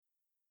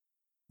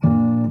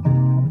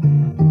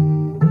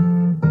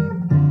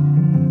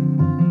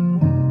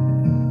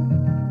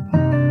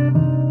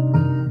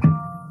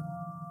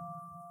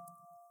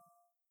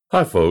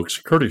Hi, folks.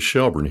 Curtis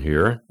Shelburne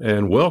here,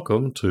 and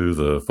welcome to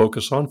the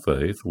Focus on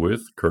Faith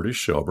with Curtis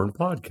Shelburne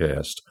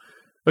podcast.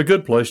 A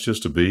good place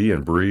just to be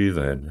and breathe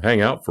and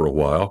hang out for a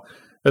while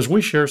as we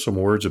share some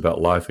words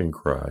about life in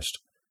Christ.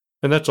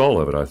 And that's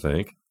all of it, I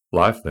think.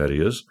 Life, that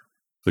is.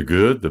 The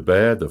good, the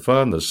bad, the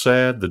fun, the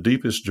sad, the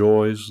deepest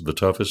joys, the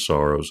toughest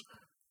sorrows,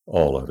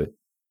 all of it.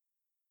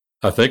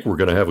 I think we're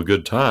going to have a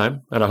good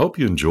time, and I hope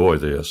you enjoy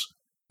this.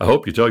 I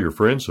hope you tell your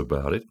friends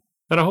about it,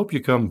 and I hope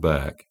you come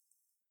back.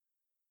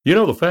 You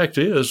know, the fact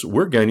is,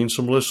 we're gaining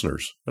some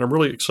listeners, and I'm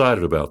really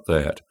excited about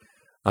that.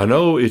 I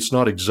know it's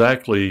not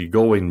exactly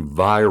going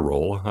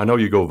viral. I know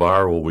you go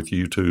viral with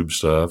YouTube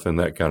stuff and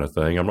that kind of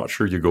thing. I'm not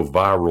sure you go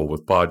viral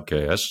with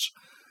podcasts.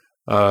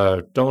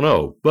 Don't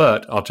know.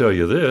 But I'll tell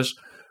you this,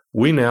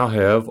 we now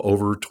have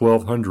over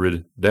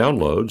 1,200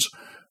 downloads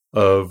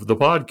of the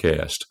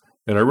podcast,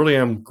 and I really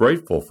am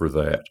grateful for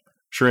that.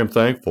 Sure am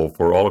thankful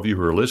for all of you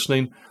who are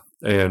listening,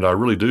 and I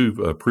really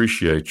do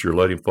appreciate your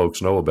letting folks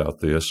know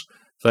about this.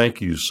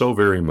 Thank you so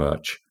very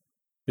much.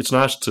 It's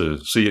nice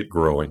to see it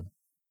growing.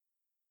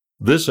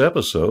 This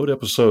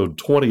episode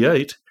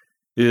 28,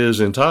 is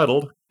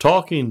entitled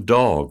Talking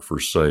Dog for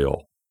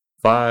Sale,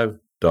 $5.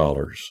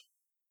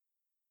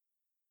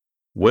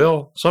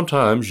 Well,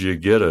 sometimes you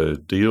get a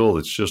deal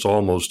that's just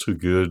almost too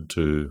good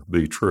to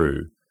be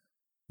true.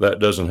 That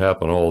doesn't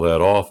happen all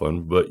that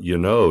often, but you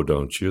know,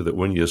 don't you, that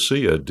when you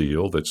see a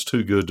deal that's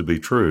too good to be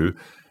true,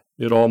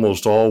 it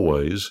almost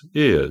always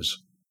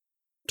is.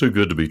 Too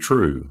good to be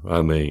true,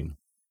 I mean.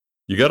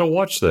 You got to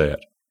watch that.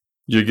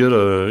 You get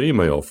an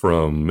email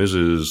from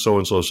Mrs.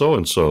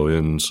 So-and-so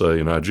in,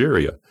 say,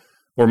 Nigeria,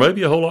 or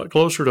maybe a whole lot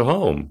closer to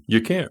home.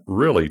 You can't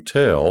really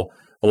tell.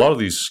 A lot of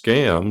these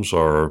scams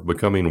are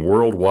becoming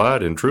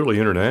worldwide and truly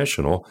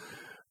international,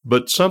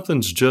 but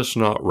something's just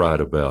not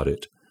right about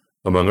it.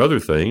 Among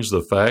other things,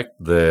 the fact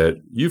that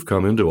you've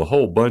come into a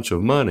whole bunch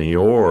of money,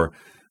 or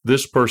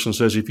this person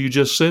says, if you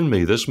just send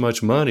me this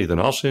much money, then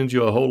I'll send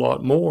you a whole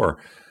lot more.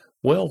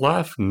 Well,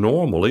 life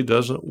normally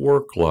doesn't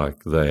work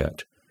like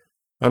that.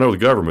 I know the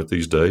government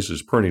these days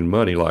is printing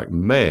money like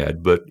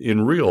mad, but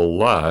in real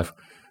life,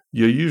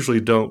 you usually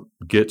don't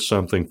get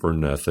something for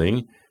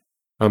nothing.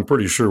 I'm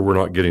pretty sure we're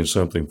not getting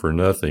something for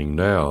nothing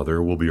now.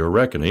 There will be a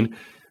reckoning,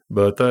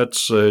 but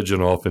that's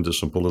edging off into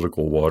some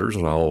political waters,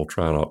 and I'll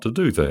try not to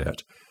do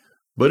that.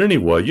 But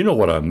anyway, you know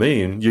what I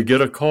mean. You get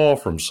a call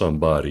from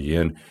somebody,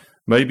 and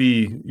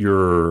maybe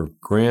your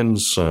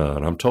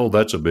grandson, I'm told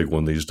that's a big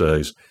one these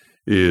days,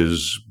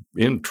 is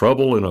in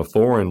trouble in a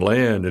foreign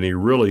land, and he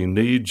really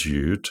needs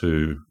you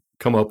to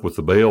come up with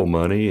the bail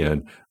money,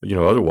 and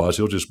otherwise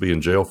he'll just be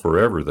in jail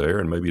forever there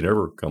and maybe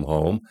never come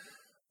home.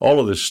 All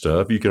of this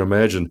stuff, you can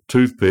imagine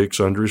toothpicks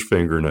under his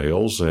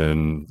fingernails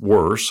and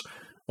worse,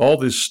 all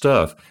this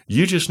stuff.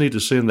 You just need to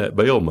send that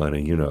bail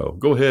money,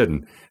 Go ahead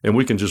and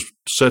we can just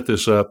set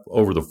this up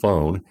over the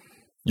phone.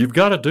 You've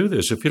got to do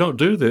this. If you don't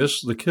do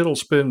this, the kid will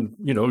spend,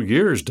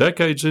 years,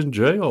 decades in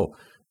jail.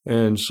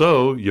 And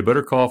so you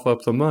better cough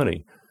up the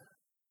money.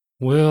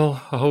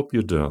 Well, I hope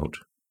you don't.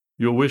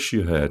 You'll wish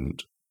you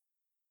hadn't.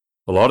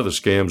 A lot of the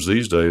scams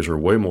these days are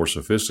way more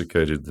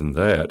sophisticated than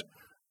that,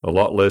 a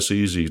lot less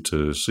easy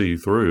to see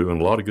through,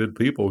 and a lot of good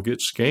people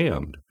get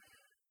scammed.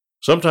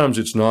 Sometimes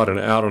it's not an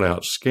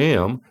out-and-out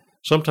scam.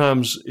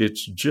 Sometimes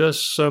it's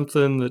just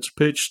something that's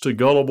pitched to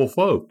gullible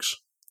folks.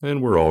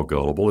 And we're all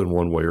gullible in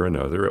one way or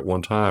another at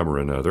one time or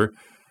another.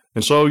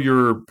 And so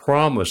you're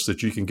promised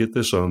that you can get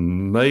this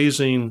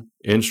amazing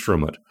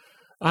instrument.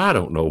 I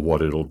don't know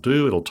what it'll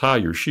do. It'll tie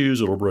your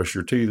shoes. It'll brush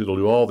your teeth. It'll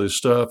do all this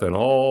stuff. And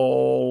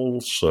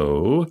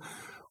also,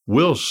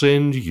 we'll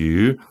send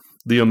you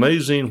the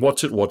amazing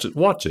what's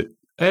it,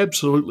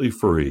 absolutely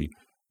free,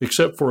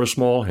 except for a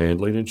small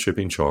handling and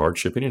shipping charge,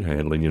 shipping and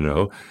handling,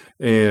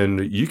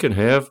 And you can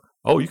have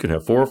 4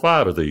 or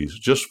 5 of these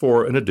just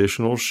for an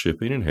additional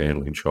shipping and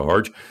handling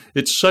charge.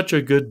 It's such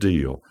a good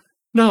deal.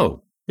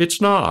 No,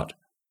 it's not.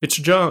 It's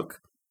junk.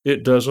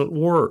 It doesn't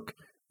work.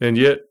 And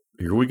yet,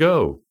 here we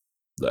go.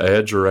 The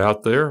ads are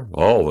out there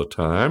all the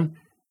time,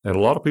 and a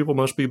lot of people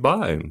must be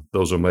buying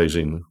those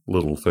amazing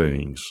little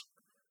things.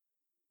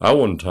 I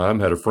one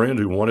time had a friend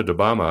who wanted to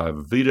buy my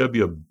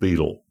VW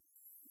Beetle.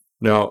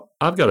 Now,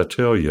 I've got to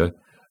tell you,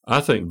 I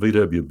think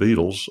VW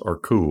Beetles are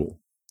cool.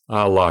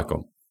 I like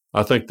them.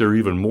 I think they're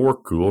even more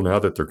cool now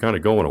that they're kind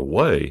of going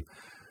away.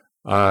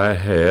 I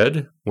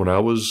had, when I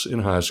was in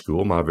high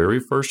school, my very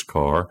first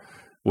car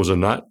was a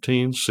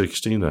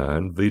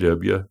 1969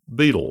 VW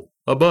Beetle,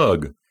 a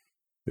Bug.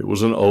 It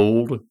was an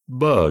old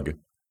Bug.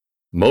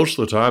 Most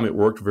of the time it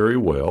worked very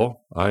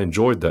well. I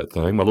enjoyed that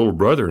thing. My little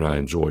brother and I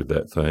enjoyed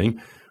that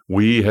thing.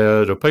 We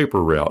had a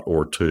paper route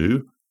or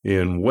two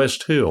in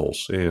West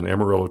Hills in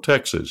Amarillo,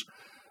 Texas.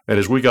 And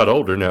as we got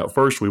older, now at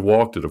first we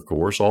walked it, of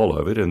course, all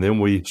of it, and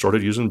then we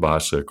started using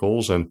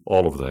bicycles and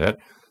all of that.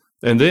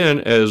 And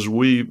then as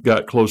we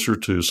got closer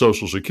to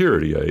Social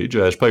Security age,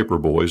 as paper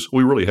boys,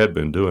 we really had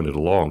been doing it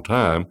a long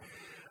time,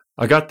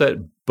 I got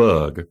that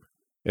Bug,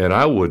 and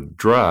I would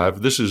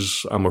drive. This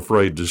is, I'm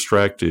afraid,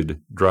 distracted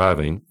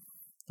driving.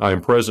 I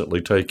am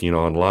presently taking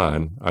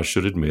online, I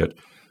should admit,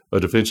 a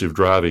defensive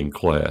driving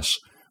class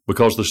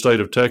because the state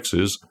of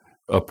Texas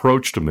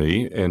approached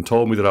me and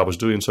told me that I was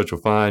doing such a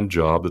fine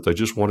job that they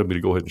just wanted me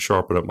to go ahead and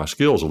sharpen up my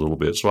skills a little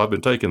bit. So I've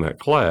been taking that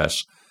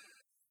class.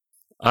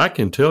 I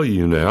can tell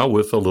you now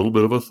with a little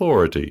bit of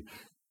authority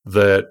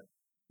that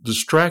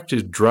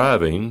distracted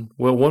driving,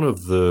 well, one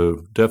of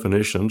the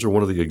definitions or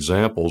one of the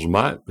examples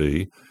might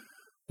be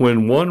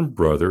when one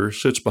brother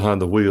sits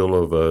behind the wheel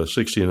of a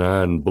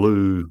 69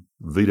 blue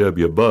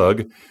VW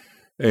Bug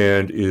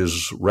and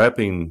is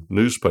wrapping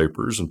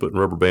newspapers and putting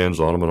rubber bands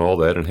on them and all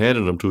that and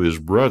handing them to his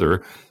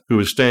brother who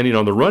is standing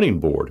on the running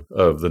board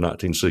of the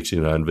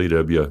 1969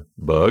 VW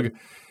Bug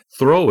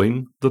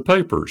throwing the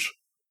papers.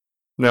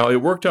 Now,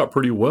 it worked out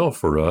pretty well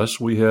for us.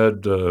 We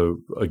had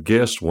a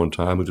guest one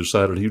time who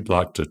decided he'd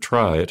like to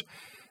try it,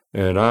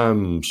 and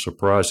I'm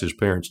surprised his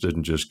parents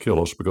didn't just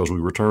kill us because we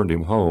returned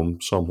him home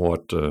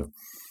somewhat,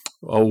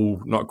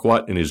 not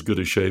quite in as good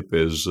a shape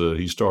as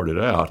he started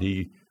out.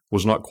 He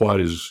was not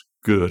quite as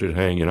good at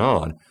hanging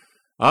on.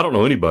 I don't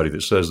know anybody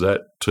that says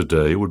that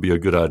today would be a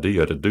good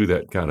idea to do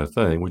that kind of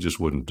thing. We just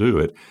wouldn't do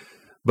it.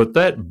 But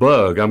that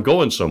Bug, I'm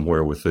going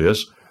somewhere with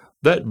this,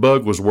 that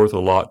Bug was worth a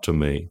lot to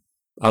me.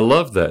 I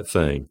loved that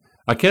thing.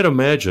 I can't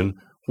imagine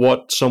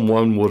what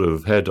someone would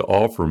have had to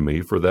offer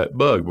me for that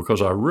Bug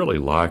because I really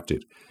liked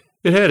it.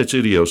 It had its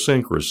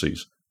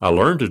idiosyncrasies. I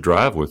learned to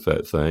drive with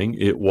that thing.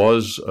 It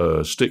was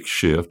a stick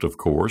shift, of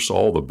course.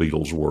 All the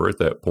Beetles were at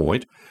that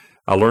point.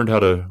 I learned how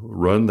to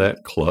run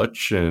that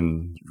clutch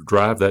and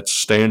drive that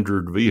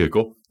standard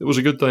vehicle. It was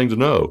a good thing to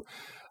know.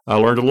 I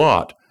learned a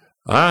lot.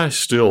 I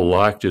still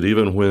liked it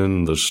even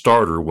when the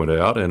starter went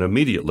out, and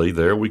immediately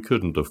there we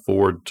couldn't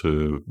afford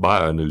to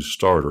buy a new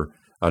starter.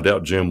 I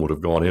doubt Jim would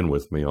have gone in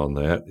with me on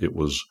that. It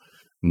was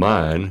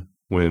mine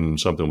when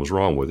something was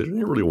wrong with it.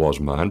 And it really was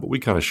mine, but we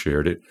kind of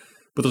shared it.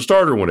 But the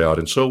starter went out,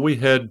 and so we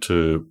had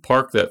to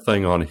park that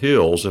thing on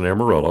hills in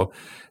Amarillo,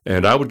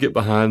 and I would get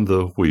behind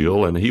the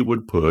wheel, and he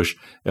would push,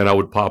 and I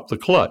would pop the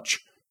clutch.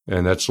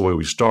 And that's the way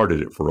we started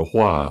it for a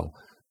while.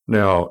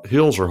 Now,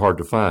 hills are hard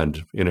to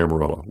find in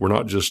Amarillo. We're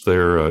not just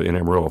there in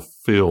Amarillo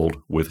filled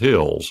with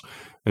hills.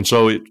 And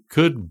so it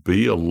could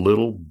be a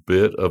little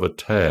bit of a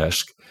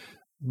task,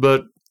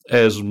 but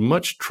as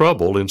much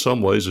trouble in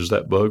some ways as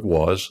that Bug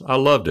was, I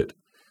loved it.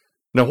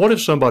 Now, what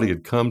if somebody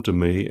had come to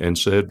me and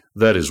said,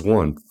 that is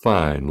one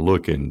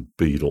fine-looking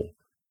Beetle?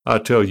 I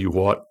tell you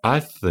what, I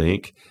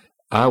think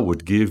I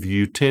would give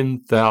you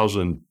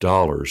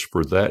 $10,000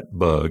 for that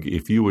Bug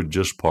if you would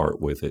just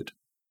part with it.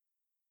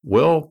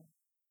 Well,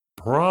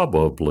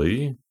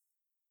 probably,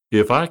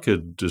 if I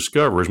could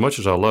discover, as much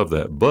as I love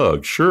that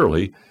Bug,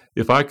 surely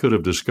if I could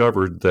have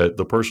discovered that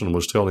the person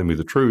was telling me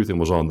the truth and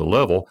was on the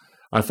level,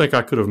 I think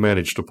I could have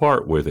managed to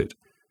part with it.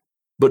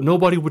 But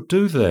nobody would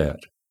do that.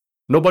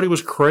 Nobody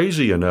was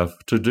crazy enough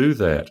to do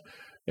that.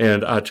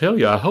 And I tell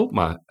you, I hope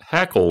my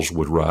hackles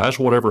would rise,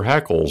 whatever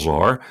hackles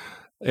are,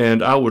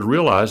 and I would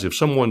realize if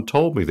someone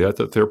told me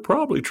that they're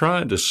probably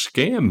trying to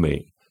scam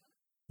me.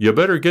 You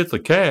better get the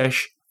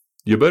cash.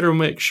 You better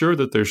make sure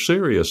that they're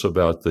serious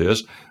about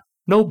this.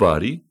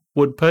 Nobody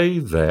would pay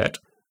that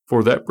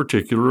for that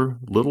particular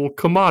little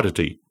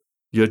commodity.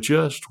 You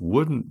just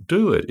wouldn't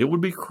do it. It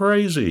would be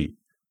crazy.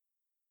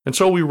 And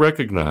so we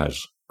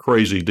recognize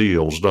crazy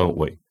deals, don't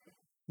we?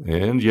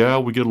 And yeah,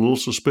 we get a little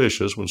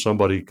suspicious when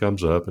somebody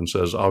comes up and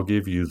says, I'll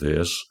give you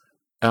this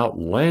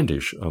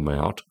outlandish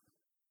amount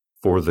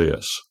for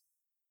this.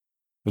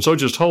 And so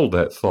just hold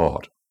that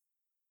thought.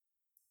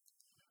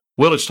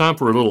 Well, it's time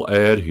for a little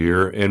ad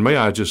here, and may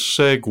I just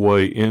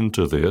segue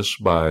into this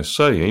by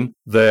saying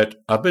that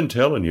I've been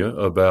telling you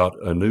about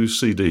a new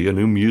CD, a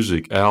new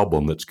music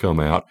album that's come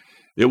out.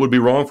 It would be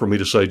wrong for me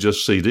to say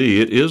just CD.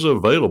 It is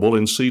available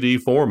in CD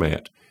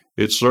format.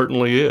 It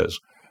certainly is.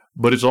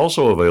 But it's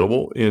also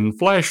available in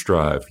flash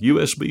drive,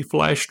 USB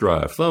flash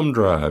drive, thumb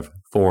drive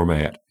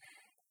format.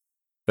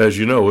 As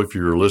you know, if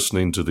you're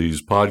listening to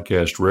these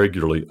podcasts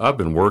regularly, I've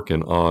been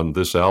working on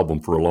this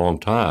album for a long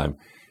time.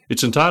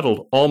 It's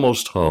entitled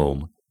Almost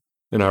Home,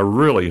 and I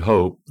really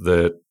hope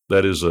that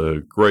that is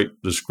a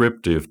great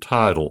descriptive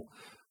title,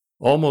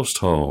 Almost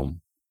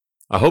Home.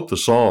 I hope the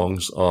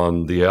songs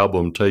on the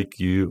album take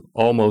you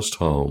almost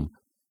home.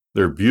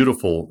 They're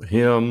beautiful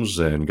hymns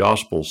and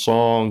gospel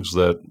songs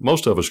that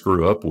most of us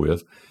grew up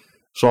with.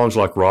 Songs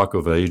like Rock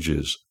of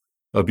Ages,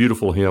 a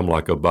beautiful hymn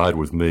like Abide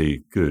With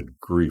Me. Good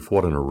grief,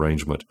 what an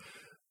arrangement.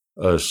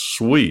 A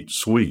sweet,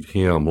 sweet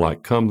hymn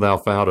like Come Thou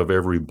Fount of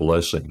Every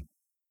Blessing.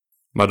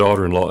 My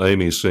daughter-in-law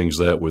Amy sings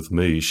that with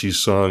me. She's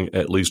sung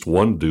at least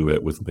one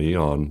duet with me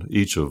on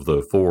each of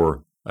the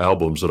 4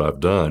 albums that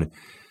I've done.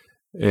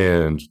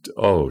 And,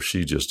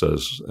 she just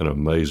does an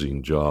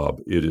amazing job.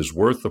 It is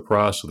worth the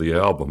price of the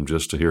album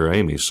just to hear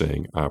Amy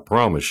sing, I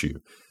promise you.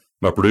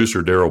 My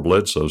producer, Daryl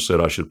Bledsoe, said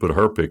I should put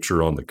her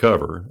picture on the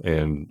cover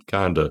and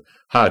kind of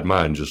hide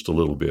mine just a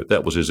little bit.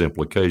 That was his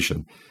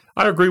implication.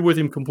 I agree with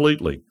him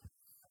completely.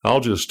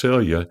 I'll just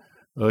tell you,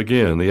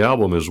 again, the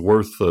album is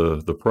worth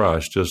the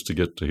price just to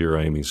get to hear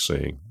Amy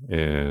sing,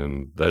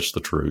 and that's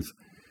the truth.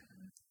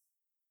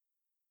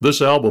 This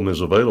album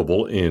is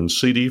available in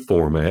CD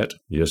format.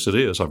 Yes, it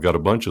is. I've got a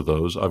bunch of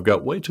those. I've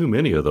got way too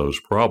many of those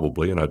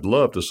probably, and I'd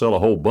love to sell a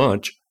whole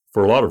bunch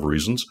for a lot of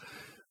reasons.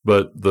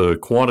 But the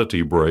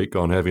quantity break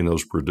on having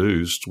those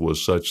produced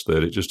was such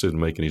that it just didn't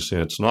make any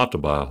sense not to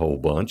buy a whole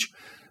bunch.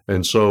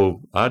 And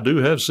so I do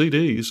have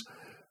CDs.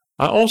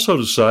 I also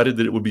decided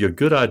that it would be a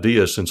good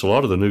idea, since a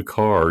lot of the new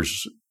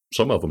cars,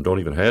 some of them don't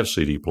even have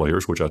CD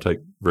players, which I take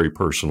very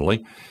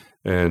personally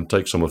and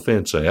take some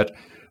offense at.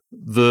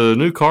 The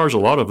new cars, a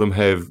lot of them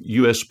have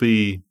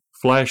USB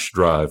flash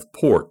drive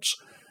ports.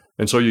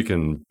 And so you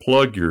can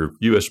plug your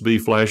USB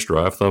flash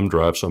drive, thumb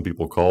drive, some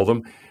people call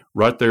them,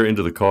 right there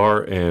into the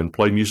car and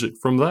play music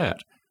from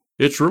that.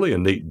 It's really a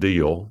neat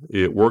deal.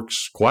 It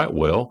works quite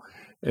well.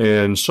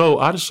 And so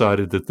I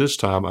decided that this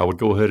time I would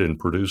go ahead and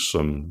produce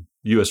some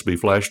USB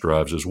flash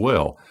drives as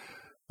well.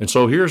 And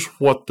so here's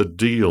what the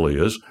deal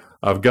is.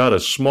 I've got a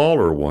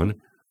smaller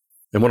one.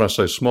 And when I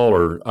say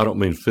smaller, I don't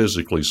mean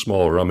physically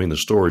smaller. I mean the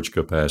storage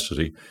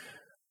capacity.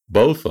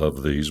 Both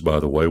of these,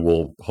 by the way,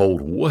 will hold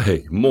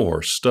way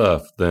more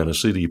stuff than a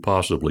CD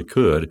possibly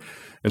could.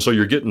 And so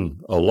you're getting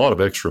a lot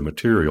of extra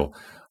material.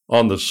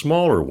 On the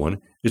smaller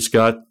one, it's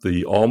got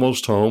the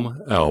Almost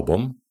Home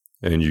album,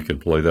 and you can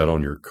play that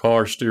on your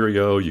car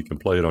stereo. You can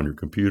play it on your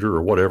computer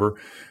or whatever.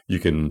 You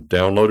can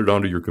download it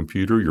onto your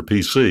computer, your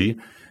PC,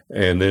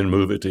 and then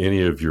move it to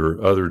any of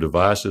your other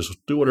devices.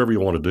 Do whatever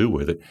you want to do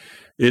with it.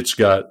 It's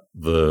got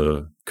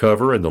the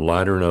cover and the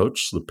liner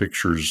notes, the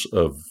pictures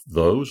of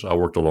those. I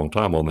worked a long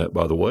time on that,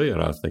 by the way,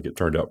 and I think it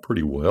turned out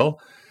pretty well.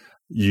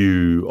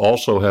 You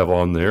also have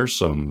on there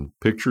some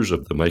pictures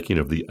of the making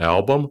of the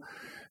album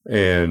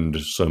and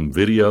some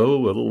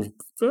video,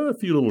 a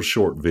few little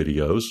short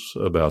videos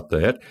about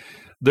that.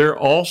 There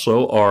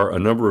also are a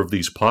number of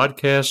these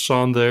podcasts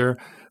on there.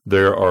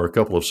 There are a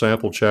couple of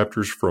sample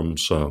chapters from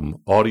some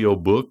audio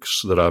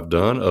books that I've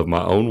done of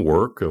my own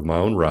work, of my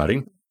own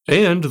writing.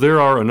 And there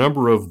are a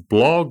number of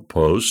blog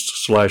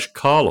posts /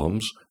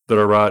 columns that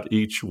I write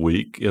each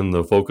week in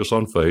the Focus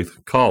on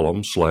Faith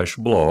column /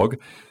 blog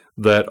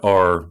that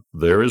are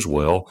there as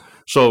well.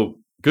 So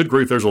good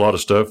grief, there's a lot of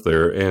stuff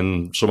there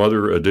and some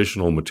other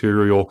additional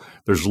material.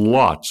 There's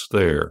lots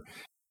there.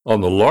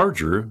 On the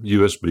larger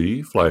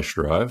USB flash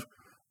drive,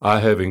 I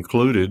have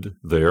included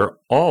there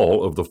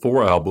all of the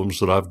 4 albums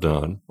that I've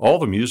done, all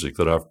the music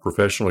that I've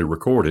professionally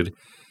recorded,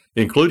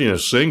 including a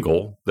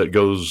single that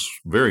goes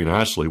very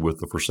nicely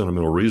with the For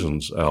Sentimental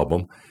Reasons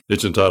album.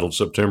 It's entitled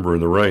September in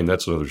the Rain.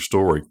 That's another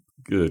story.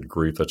 Good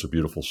grief, that's a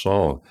beautiful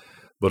song.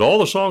 But all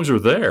the songs are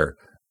there,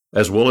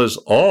 as well as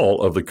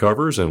all of the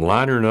covers and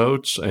liner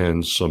notes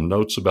and some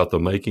notes about the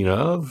making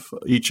of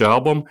each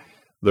album.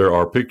 There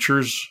are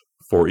pictures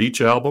for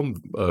each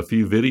album, a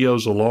few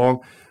videos along.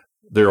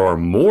 There are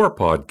more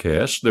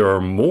podcasts. There are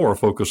more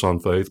Focus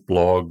on Faith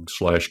blog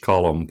 /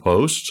 column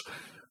posts.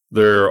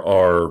 There's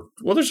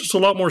just a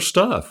lot more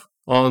stuff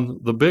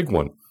on the big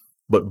one.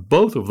 But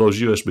both of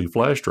those USB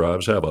flash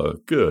drives have a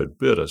good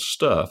bit of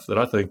stuff that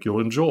I think you'll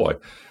enjoy.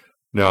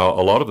 Now,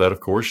 a lot of that, of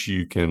course,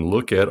 you can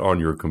look at on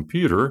your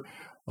computer.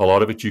 A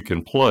lot of it you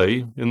can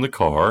play in the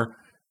car.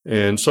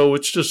 And so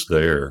it's just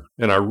there.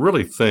 And I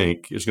really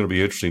think it's going to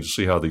be interesting to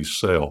see how these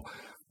sell.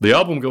 The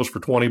album goes for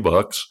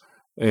 $20.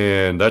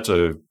 And that's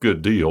a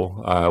good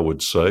deal, I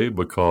would say,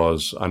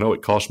 because I know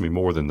it cost me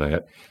more than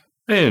that.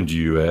 And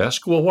you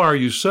ask, well, why are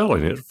you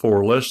selling it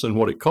for less than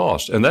what it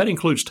cost? And that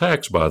includes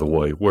tax, by the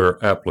way,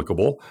 where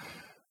applicable.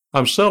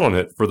 I'm selling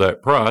it for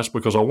that price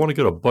because I want to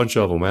get a bunch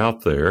of them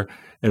out there.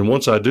 And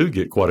once I do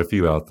get quite a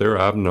few out there,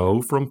 I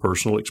know from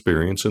personal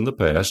experience in the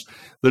past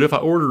that if I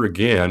order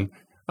again,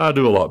 I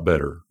do a lot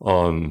better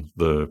on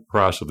the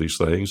price of these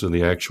things and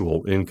the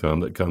actual income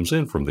that comes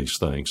in from these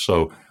things.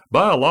 So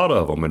buy a lot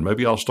of them, and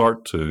maybe I'll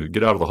start to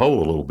get out of the hole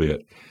a little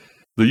bit.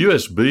 The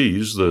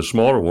USBs, the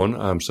smaller one,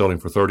 I'm selling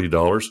for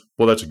 $30.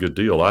 Well, that's a good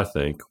deal, I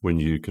think, when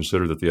you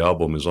consider that the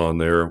album is on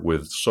there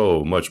with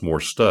so much more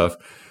stuff.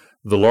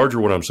 The larger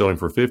one I'm selling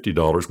for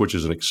 $50, which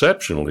is an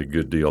exceptionally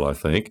good deal, I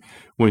think,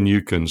 when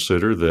you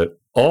consider that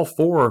all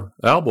 4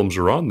 albums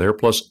are on there,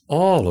 plus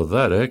all of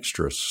that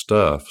extra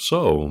stuff.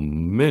 So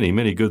many,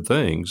 many good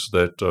things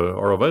that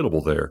are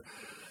available there.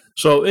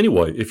 So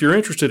anyway, if you're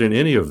interested in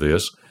any of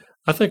this,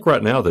 I think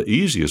right now the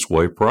easiest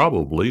way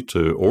probably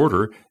to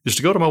order is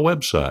to go to my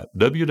website,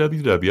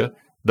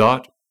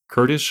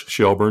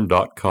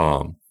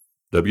 www.curtisshelburne.com,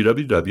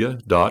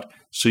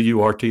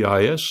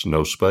 www.curtis,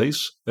 no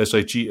space,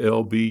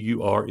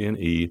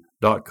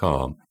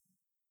 SHELBURNE.com.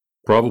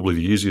 Probably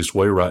the easiest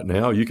way right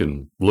now. You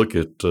can look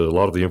at a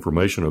lot of the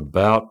information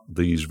about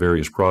these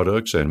various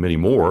products and many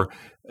more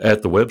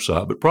at the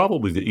website, but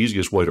probably the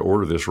easiest way to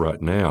order this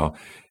right now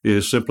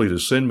is simply to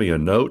send me a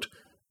note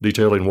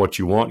detailing what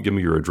you want, give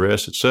me your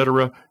address,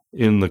 etc.,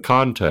 in the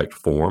contact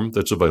form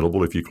that's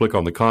available if you click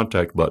on the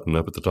contact button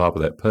up at the top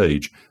of that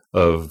page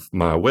of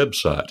my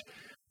website.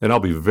 And I'll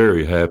be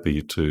very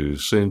happy to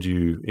send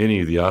you any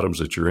of the items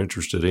that you're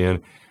interested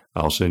in.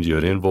 I'll send you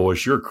an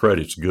invoice. Your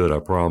credit's good, I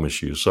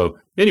promise you. So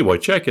anyway,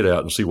 check it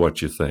out and see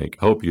what you think.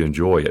 Hope you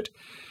enjoy it.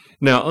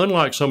 Now,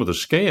 unlike some of the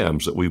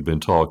scams that we've been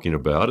talking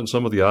about and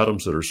some of the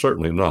items that are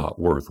certainly not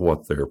worth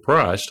what they're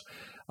priced,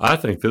 I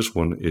think this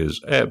one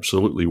is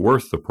absolutely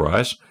worth the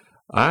price.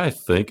 I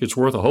think it's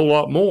worth a whole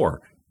lot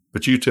more.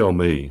 But you tell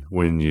me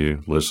when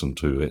you listen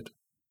to it.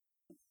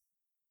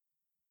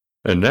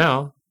 And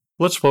now,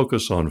 let's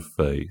focus on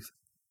faith.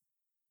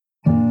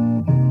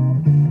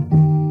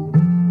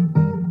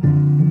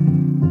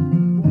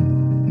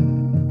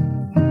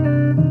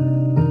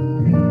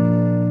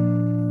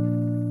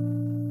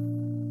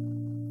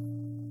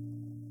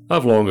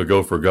 I've long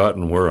ago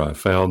forgotten where I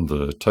found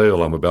the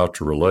tale I'm about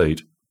to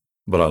relate,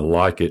 but I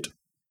like it.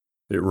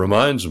 It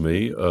reminds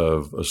me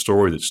of a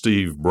story that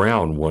Steve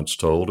Brown once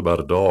told about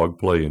a dog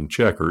playing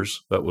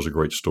checkers. That was a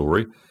great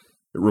story.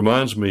 It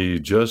reminds me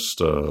just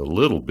a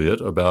little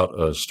bit about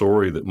a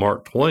story that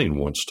Mark Twain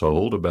once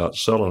told about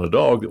selling a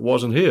dog that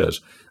wasn't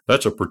his.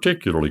 That's a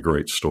particularly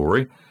great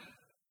story.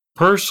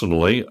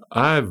 Personally,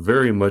 I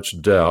very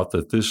much doubt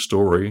that this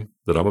story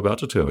that I'm about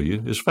to tell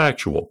you is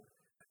factual.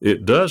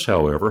 It does,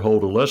 however,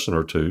 hold a lesson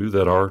or two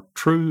that are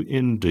true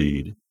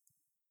indeed.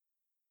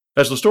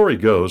 As the story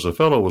goes, a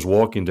fellow was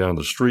walking down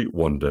the street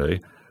one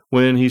day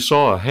when he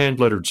saw a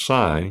hand-lettered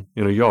sign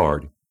in a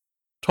yard.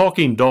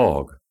 Talking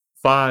dog,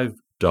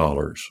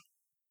 $5.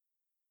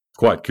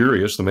 Quite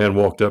curious, the man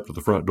walked up to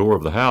the front door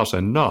of the house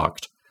and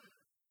knocked.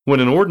 When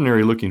an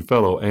ordinary-looking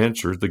fellow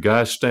answered, the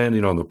guy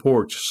standing on the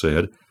porch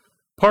said,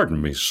 "Pardon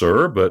me,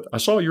 sir, but I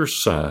saw your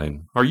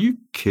sign. Are you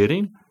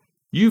kidding?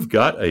 You've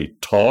got a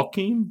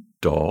talking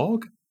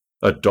dog?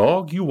 A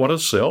dog you want to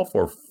sell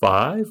for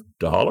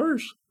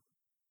 $5?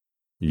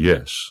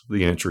 Yes,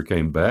 the answer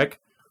came back.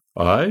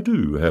 I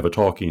do have a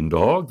talking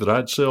dog that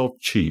I'd sell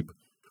cheap.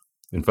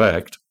 In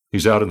fact,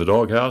 he's out in the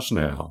doghouse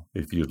now.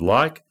 If you'd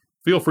like,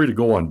 feel free to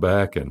go on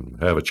back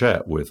and have a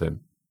chat with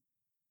him.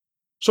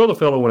 So the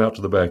fellow went out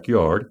to the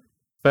backyard,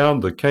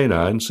 found the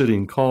canine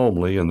sitting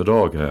calmly in the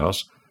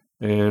doghouse,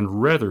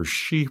 and rather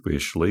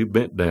sheepishly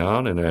bent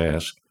down and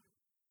asked,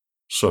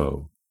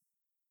 So,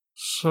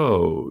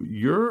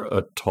 you're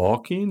a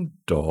talking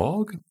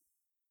dog?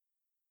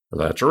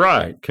 That's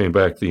right, came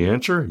back the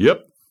answer.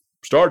 Yep,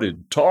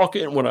 started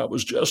talking when I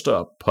was just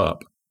a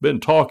pup. Been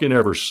talking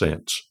ever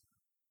since.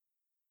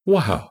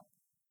 Wow,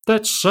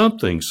 that's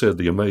something, said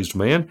the amazed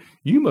man.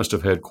 You must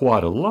have had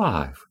quite a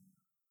life.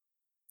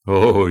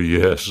 Oh,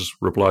 yes,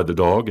 replied the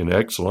dog in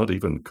excellent,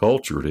 even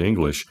cultured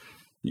English.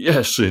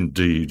 Yes,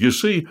 indeed. You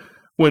see,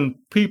 when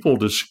people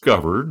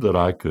discovered that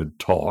I could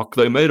talk,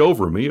 they made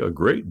over me a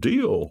great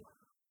deal.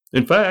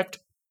 In fact,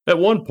 at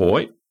one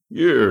point,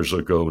 years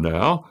ago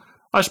now,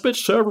 I spent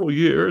several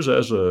years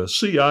as a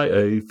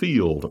CIA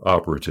field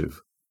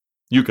operative.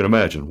 You can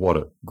imagine what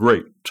a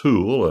great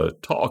tool a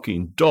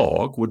talking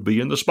dog would be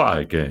in the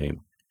spy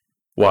game.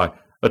 Why,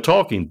 a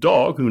talking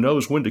dog who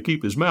knows when to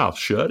keep his mouth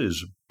shut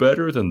is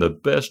better than the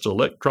best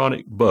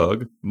electronic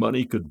bug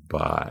money could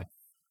buy.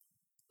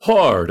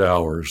 Hard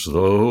hours,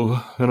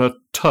 though, and a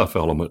tough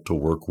element to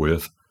work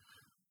with.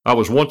 I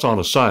was once on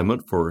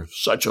assignment for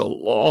such a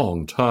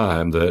long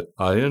time that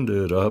I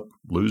ended up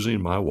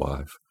losing my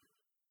wife.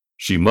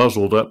 She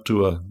muzzled up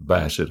to a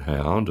basset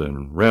hound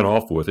and ran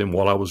off with him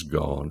while I was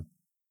gone.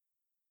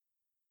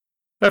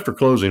 After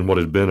closing what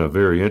had been a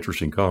very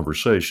interesting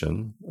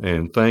conversation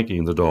and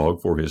thanking the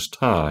dog for his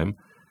time,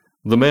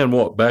 the man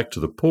walked back to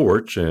the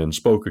porch and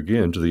spoke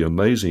again to the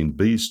amazing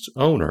beast's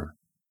owner.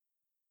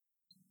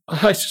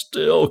 I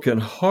still can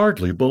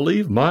hardly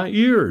believe my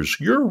ears.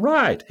 You're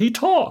right. He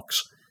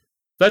talks.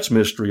 That's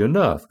mystery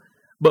enough.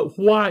 But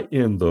why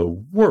in the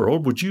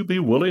world would you be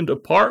willing to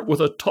part with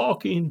a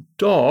talking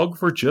dog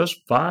for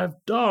just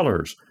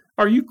 $5?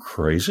 Are you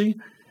crazy?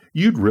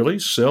 You'd really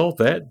sell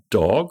that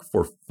dog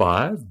for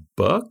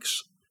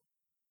 $5?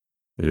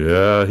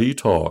 Yeah, he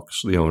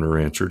talks, the owner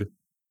answered,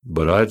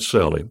 but I'd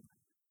sell him.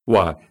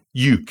 Why,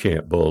 you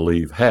can't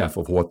believe half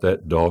of what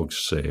that dog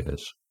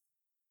says.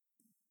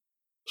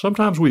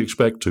 Sometimes we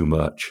expect too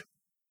much.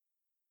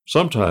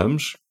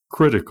 Sometimes,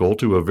 critical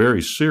to a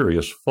very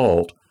serious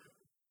fault,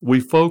 we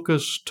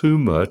focus too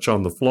much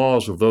on the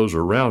flaws of those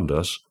around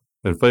us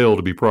and fail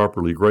to be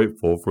properly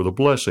grateful for the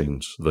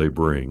blessings they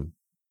bring.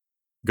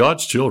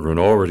 God's children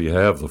already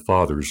have the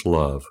Father's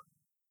love,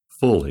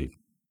 fully,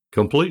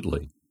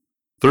 completely.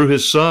 Through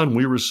His Son,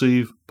 we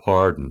receive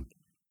pardon.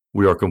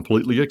 We are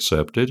completely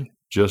accepted,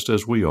 just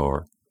as we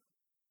are.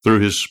 Through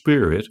His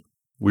Spirit,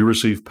 we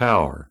receive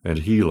power and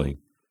healing.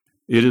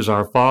 It is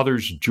our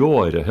Father's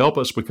joy to help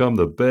us become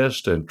the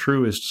best and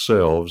truest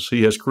selves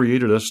He has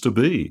created us to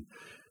be.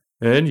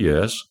 And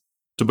yes,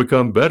 to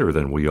become better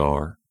than we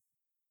are.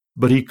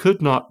 But He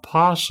could not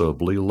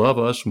possibly love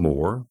us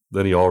more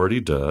than He already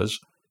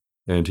does,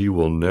 and He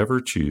will never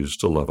choose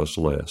to love us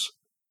less.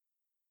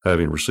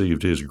 Having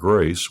received His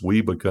grace,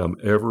 we become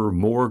ever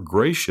more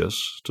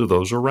gracious to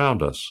those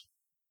around us.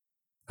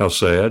 How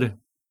sad,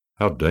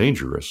 how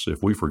dangerous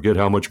if we forget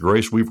how much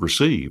grace we've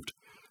received.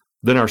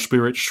 Then our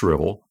spirits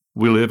shrivel,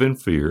 we live in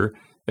fear,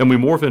 and we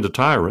morph into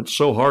tyrants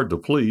so hard to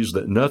please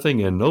that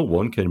nothing and no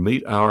one can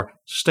meet our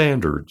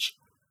standards.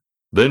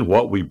 Then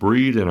what we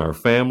breed in our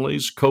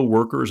families,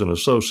 co-workers, and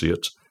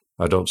associates,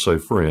 I don't say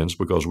friends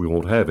because we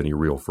won't have any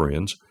real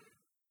friends,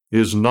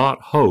 is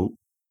not hope,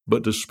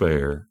 but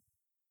despair.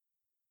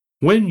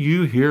 When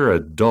you hear a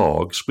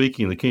dog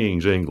speaking the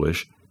King's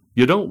English,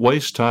 you don't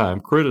waste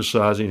time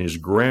criticizing his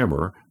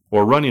grammar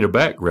or running a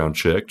background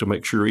check to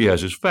make sure he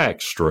has his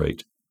facts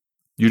straight.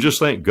 You just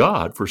thank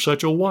God for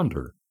such a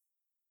wonder.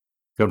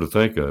 Come to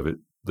think of it,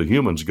 the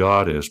humans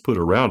God has put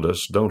around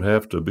us don't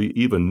have to be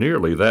even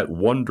nearly that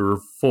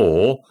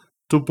wonderful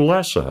to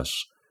bless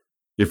us.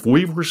 If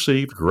we've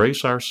received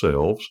grace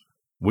ourselves,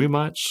 we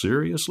might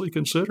seriously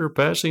consider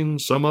passing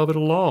some of it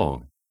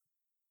along.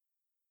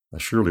 I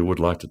surely would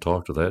like to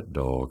talk to that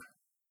dog.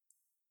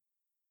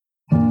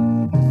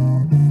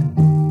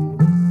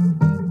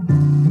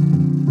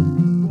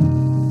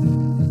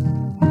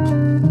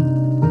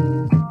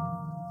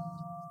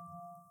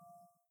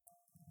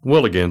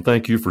 Well, again,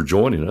 thank you for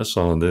joining us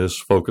on this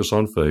Focus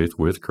on Faith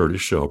with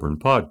Curtis Shelburne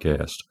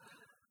podcast.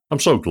 I'm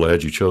so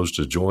glad you chose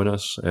to join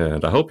us,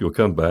 and I hope you'll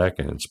come back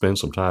and spend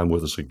some time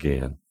with us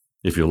again.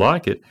 If you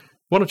like it,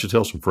 why don't you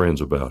tell some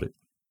friends about it?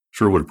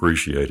 Sure would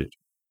appreciate it.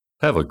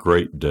 Have a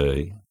great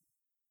day.